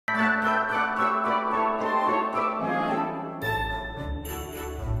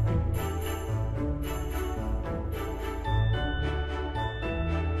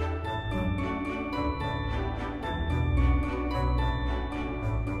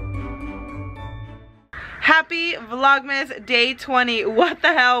Happy Vlogmas day 20. What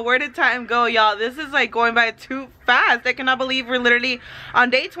the hell? Where did time go, y'all? This is like going by too fast. I cannot believe we're literally on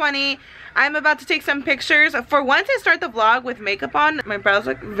day 20. I'm about to take some pictures. For once I start the vlog with makeup on, my brows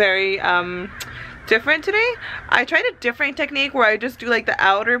look very different today. I tried a different technique where I just do like the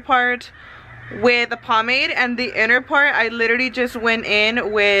outer part with a pomade, and the inner part I literally just went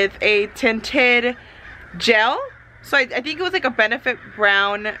in with a tinted gel. So I think it was like a Benefit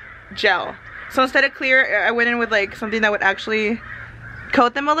Brown gel. So instead of clear, I went in with like something that would actually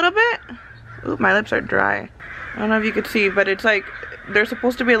coat them a little bit. Ooh, my lips are dry. I don't know if you could see, but it's like they're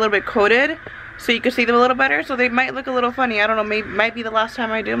supposed to be a little bit coated so you can see them a little better. So they might look a little funny. I don't know, might be the last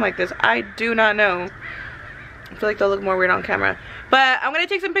time I do them like this. I do not know. I feel like they'll look more weird on camera. But I'm gonna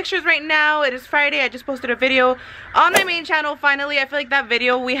take some pictures right now. It is Friday. I just posted a video on my main channel finally. I feel like that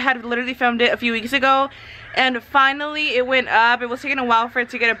video, we had literally filmed it a few weeks ago, and finally it went up. It was taking a while for it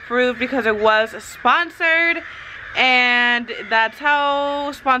to get approved because it was sponsored, and that's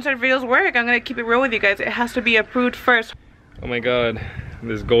how sponsored videos work. I'm gonna keep it real with you guys. It has to be approved first. Oh my god,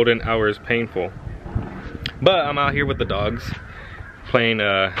 this golden hour is painful. But I'm out here with the dogs playing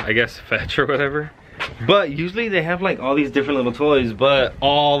I guess fetch or whatever. But usually they have like all these different little toys, but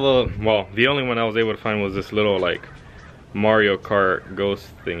the only one I was able to find was this little like Mario Kart ghost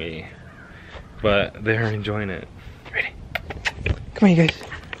thingy. But they're enjoying it. Ready? Come on, you guys.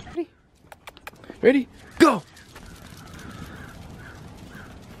 Ready? Ready? Go!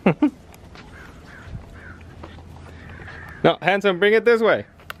 No, Handsome, bring it this way.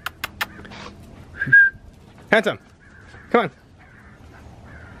 Handsome, come on.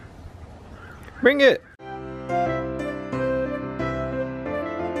 Bring it.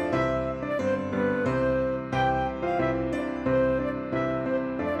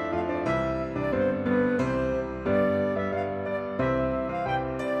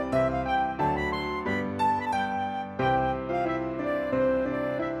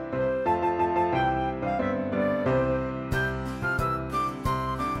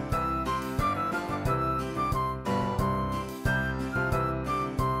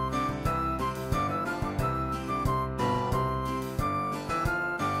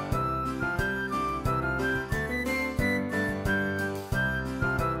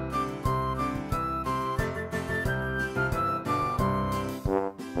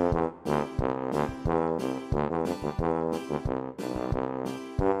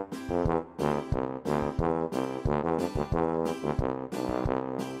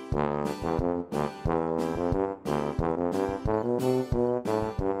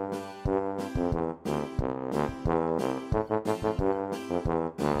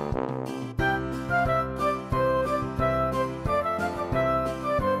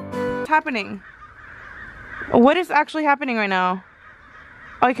 Happening? What is actually happening right now?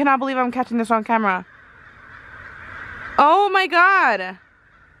 Oh, I cannot believe I'm catching this on camera. Oh my god!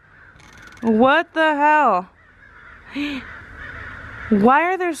 What the hell? Why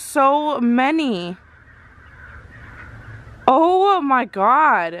are there so many? Oh my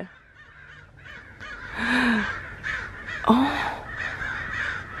god. Oh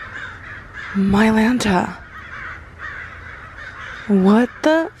my Lanta. What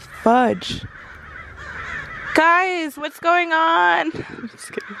the fudge? Guys, what's going on? I'm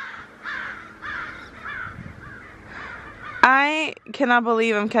just kidding. I cannot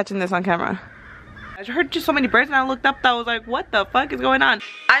believe I'm catching this on camera. I heard just so many birds and I looked up and I was like, what the fuck is going on?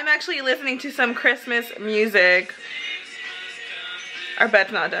 I'm actually listening to some Christmas music. Our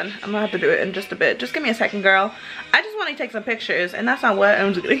bed's not done. I'm gonna have to do it in just a bit. Just give me a second, girl. I just want to take some pictures, and that's not what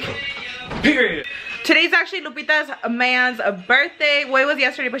I'm doing. Period. Today's actually Lupita's man's birthday. Well, it was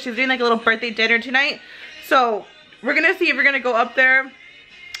yesterday, but she's doing like a little birthday dinner tonight. So we're gonna see if we're gonna go up there.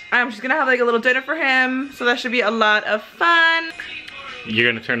 She's gonna have like a little dinner for him. So that should be a lot of fun.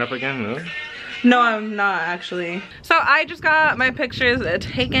 You're gonna turn up again, no? No, I'm not actually. So I just got my pictures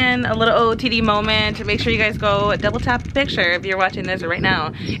taken, a little OOTD moment. Make sure you guys go double tap the picture if you're watching this right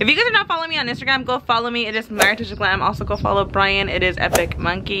now. If you guys are not following me on Instagram, go follow me. It is mayratouchofglam. Also go follow Bryan. It is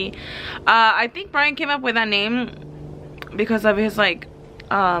epicmunke. I think Bryan came up with that name because of his like,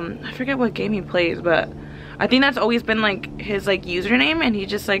 I forget what game he plays, but I think that's always been like his like username, and he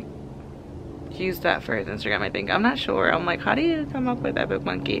just like used that for his Instagram, I think. I'm not sure. I'm like, how do you come up with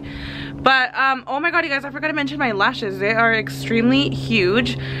epicmunke? But oh my god, you guys, I forgot to mention my lashes. They are extremely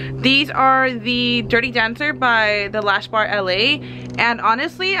huge. These are the Dirty Dancer by the Lash Bar LA, and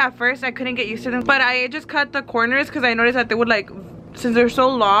honestly at first I couldn't get used to them, but I just cut the corners because I noticed that they would like, since they're so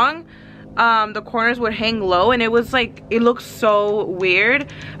long, the corners would hang low, and it was like, it looks so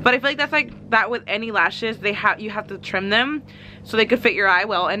weird. But I feel like that's like that with any lashes. You have to trim them so they could fit your eye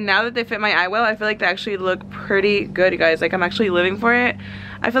well, and now that they fit my eye well, I feel like they actually look pretty good, you guys. Like, I'm actually living for it.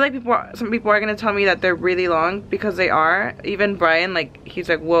 I feel like some people are gonna tell me that they're really long, because they are. Even Bryan, like, he's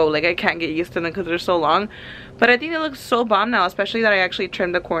like, whoa, like I can't get used to them because they're so long. But I think it looks so bomb now, especially that I actually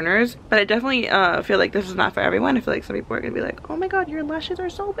trimmed the corners. But I definitely feel like this is not for everyone. I feel like some people are gonna be like, oh my god, your lashes are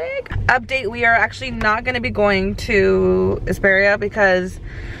so big. Update, we are actually not gonna be going to Hesperia because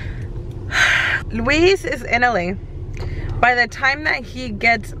Luis is in LA. By the time that he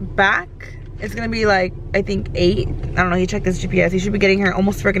gets back, it's gonna be like, I think 8. I don't know, he checked his GPS. He should be getting here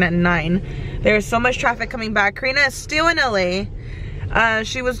almost freaking at 9. There's so much traffic coming back. Karina is still in LA.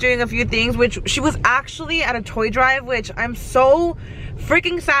 She was doing a few things, which she was actually at a toy drive, which I'm so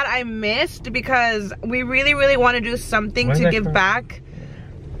freaking sad I missed, because we really want to do something to give back.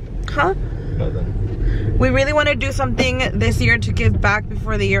 Huh? We really want to do something this year to give back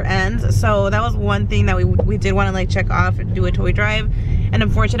before the year ends. So that was one thing that we did want to like check off and do a toy drive. And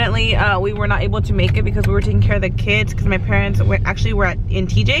unfortunately, we were not able to make it because we were taking care of the kids, because my parents were in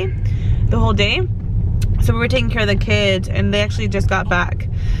TJ the whole day. So we were taking care of the kids, and they actually just got back.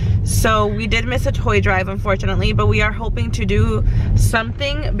 So we did miss a toy drive, unfortunately, but we are hoping to do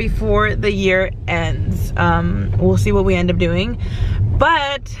something before the year ends. We'll see what we end up doing.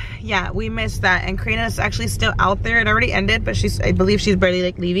 But yeah, we missed that, and Karina's actually still out there. It already ended, but I believe she's barely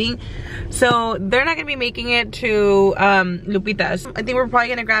like leaving. So they're not gonna be making it to Lupita's. I think we're probably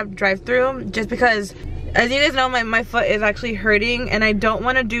gonna grab drive-through, just because, as you guys know, my foot is actually hurting, and I don't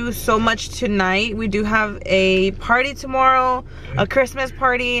want to do so much tonight. We do have a party tomorrow, a Christmas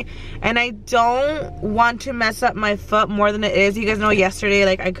party, and I don't want to mess up my foot more than it is. You guys know yesterday,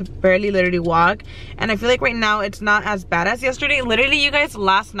 like, I could barely literally walk, and I feel like right now it's not as bad as yesterday. Literally, you guys,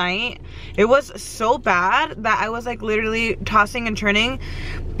 last night, it was so bad that I was like literally tossing and turning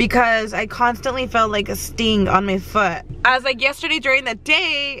because I constantly felt like a sting on my foot. As like yesterday during the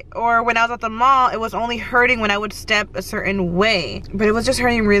day, or when I was at the mall, it was only hurting when I would step a certain way, but it was just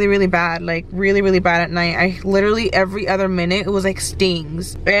hurting really bad, like really bad at night. I literally every other minute it was like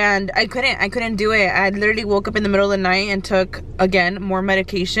stings, and I couldn't do it. I literally woke up in the middle of the night and took again more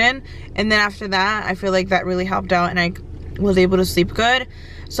medication, and then after that I feel like that really helped out, and I was able to sleep good.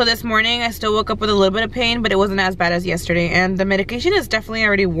 So this morning I still woke up with a little bit of pain, but it wasn't as bad as yesterday, and the medication is definitely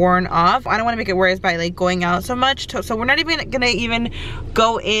already worn off. I don't want to make it worse by like going out so much, so we're not even gonna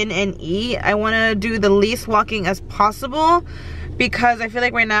go in and eat. I want to do the least walking as possible, because I feel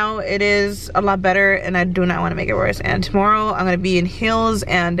like right now it is a lot better, and I do not want to make it worse. And tomorrow I'm gonna be in heels,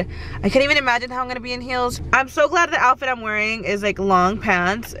 and I can't even imagine how I'm gonna be in heels. I'm so glad the outfit I'm wearing is like long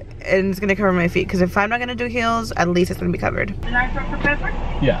pants, and it's gonna cover my feet, because if I'm not gonna do heels, at least it's gonna be covered.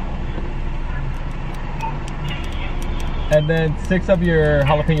 Yeah. And then 6 of your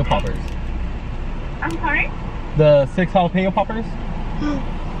jalapeno poppers. I'm sorry? The 6 jalapeno poppers?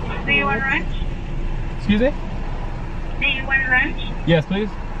 Do you want ranch? Excuse me? Do you want ranch? Yes, please.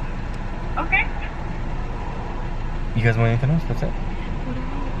 Okay. You guys want anything else? That's it?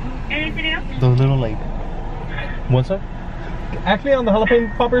 Anything else? Those little like... What's up? Actually, on the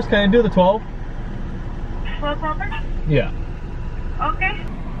jalapeno poppers, can I do the 12? 12 poppers? Yeah. Okay.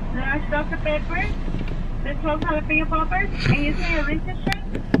 Now Dr. Pepper, the 12 jalapeno poppers, and you say a Reese's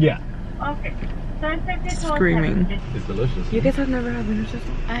shake? Yeah. Okay. So I said the 12 Screaming. It's delicious. You guys have never had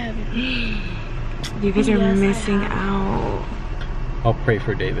Mytouchofglam? I haven't. You guys are Yes, missing out. I'll pray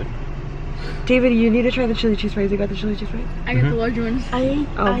for David. David, you need to try the chili cheese fries. You got the chili cheese fries? I got the large ones.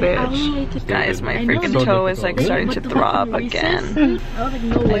 Bitch. Guys, my freaking So toe is difficult. like starting to throb again. I was like,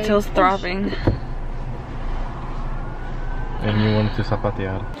 no My way. toe's throbbing. And you wanted to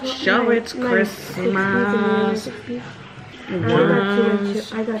zapatear. Show it's Christmas.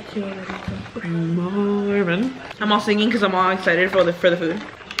 I got two. Marvin. I'm all singing because I'm all excited for the food.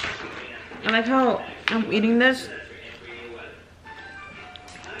 I like how I'm eating this,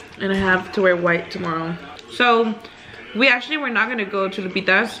 and I have to wear white tomorrow. So we actually were not gonna go to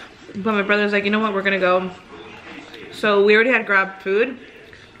Lupita's, but my brother's like, you know what, we're gonna go. So we already had grabbed food.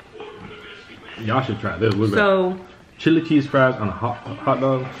 Y'all should try this. Look at So chili cheese fries on a hot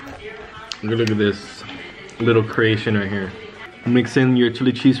dog. Look at this little creation right here. Mix in your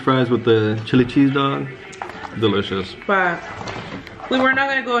chili cheese fries with the chili cheese dog. Delicious. but we were not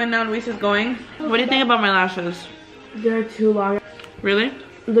gonna go, and now Luis is going. What do you think about my lashes? They're too long. Really?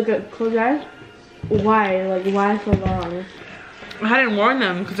 Look at, close your eyes. Why? Like, why so long? I hadn't worn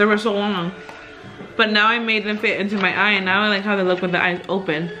them because they were so long. But now I made them fit into my eye, and now I like how they look with the eyes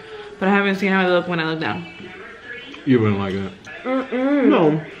open. But I haven't seen how they look when I look down. You wouldn't like it. Mm-mm.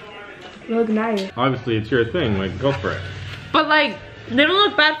 No. look nice. Obviously, it's your thing. Like, go for it. But like, they don't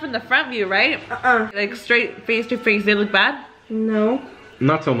look bad from the front view, right? Like straight face to face, they look bad? No.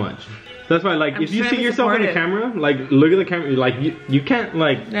 Not so much. That's why, like, if you see yourself in the supportive. camera, like, look at the camera, like, you can't,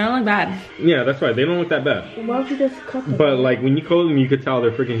 like... They don't look bad. Yeah, that's right. They don't look that bad. Why don't you just cut them? But, like, when you close them, you could tell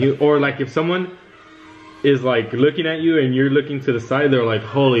they're freaking huge. Or, like, if someone is, like, looking at you and you're looking to the side, they're like,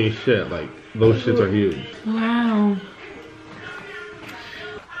 holy shit, like, those shits are huge. Wow.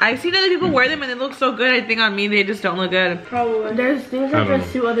 I've seen other people wear them and they look so good. I think on me, they just don't look good. Probably. There's things that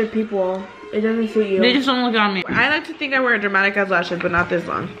just suit other people. It doesn't suit you. They just don't look good on me. I like to think I wear dramatic ass lashes, but not this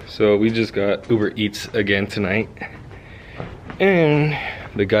long. So we just got Uber Eats again tonight. And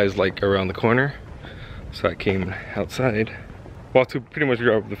the guy's like around the corner. So I came outside. Well, to pretty much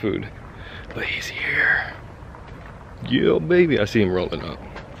grab the food. But he's here. Yeah, baby. I see him rolling up.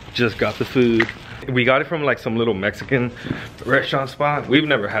 Just got the food. We got it from like some little Mexican restaurant spot. We've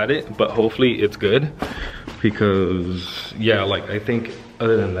never had it, but hopefully it's good. Because, yeah, like I think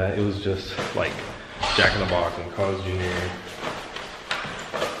other than that, it was just like Jack in the Box and Carl's Jr.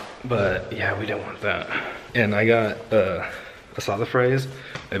 But yeah, we didn't want that. And I got asada fries.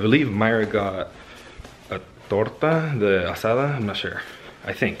 I believe Mayra got a torta de asada. I'm not sure.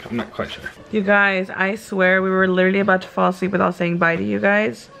 I think. I'm not quite sure. You guys, I swear we were literally about to fall asleep without saying bye to you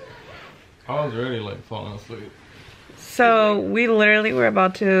guys. I was already like falling asleep. So we literally were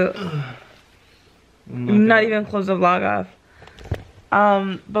about to not even close the vlog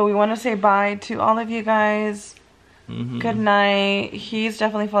off. But we want to say bye to all of you guys. Good night. He's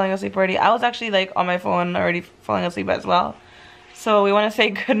definitely falling asleep already. I was actually like on my phone already falling asleep as well. So we want to say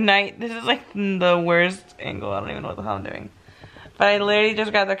good night. This is like the worst angle. I don't even know what the hell I'm doing. But I literally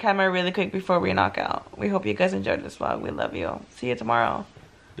just grabbed the camera really quick before we knock out. We hope you guys enjoyed this vlog. We love you. See you tomorrow.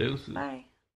 Deuces. Bye.